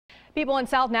People in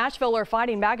South Nashville are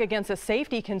fighting back against a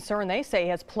safety concern they say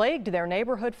has plagued their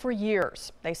neighborhood for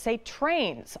years. They say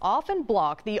trains often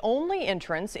block the only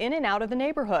entrance in and out of the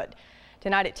neighborhood.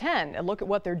 Tonight at 10, a look at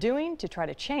what they're doing to try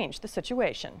to change the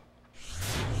situation.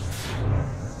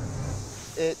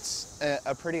 It's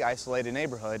a pretty isolated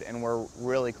neighborhood, and we're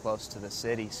really close to the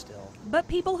city still. But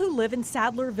people who live in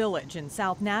Sadler Village in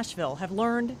South Nashville have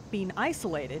learned being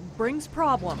isolated brings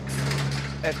problems.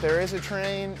 If there is a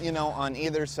train, on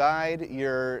either side,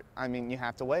 you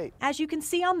have to wait. As you can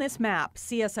see on this map,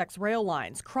 CSX rail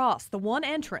lines cross the one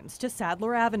entrance to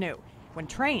Sadler Avenue. When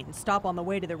trains stop on the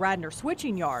way to the Radnor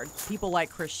switching yard, people like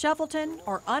Chris Sheffelton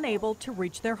are unable to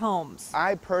reach their homes.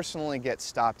 I personally get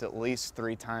stopped at least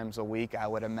 3 times a week, I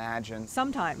would imagine.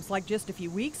 Sometimes, like just a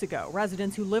few weeks ago,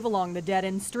 residents who live along the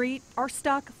dead-end street are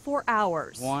stuck for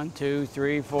hours. 1, 2,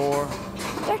 3, 4.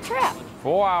 They're trapped.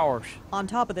 4 hours. On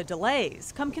top of the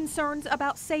delays come concerns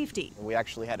about safety. We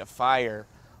actually had a fire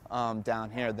down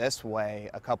here this way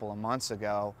a couple of months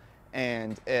ago.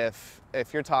 And if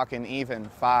you're talking even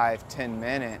 5-10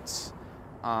 minutes,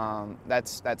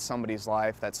 that's somebody's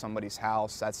life, that's somebody's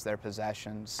house, that's their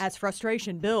possessions. As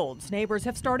frustration builds, neighbors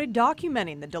have started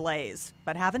documenting the delays,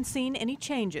 but haven't seen any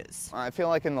changes. I feel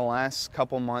like in the last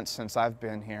couple months since I've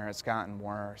been here, it's gotten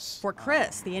worse. For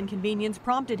Chris, the inconvenience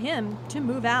prompted him to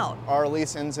move out. Our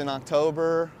lease ends in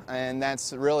October, and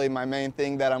that's really my main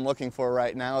thing that I'm looking for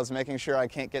right now, is making sure I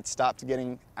can't get stopped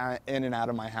getting in and out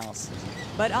of my house.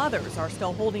 But others are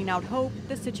still holding out hope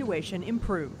the situation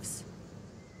improves.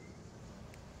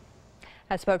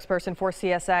 A spokesperson for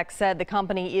CSX said the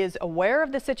company is aware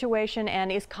of the situation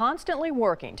and is constantly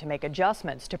working to make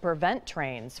adjustments to prevent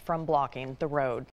trains from blocking the road.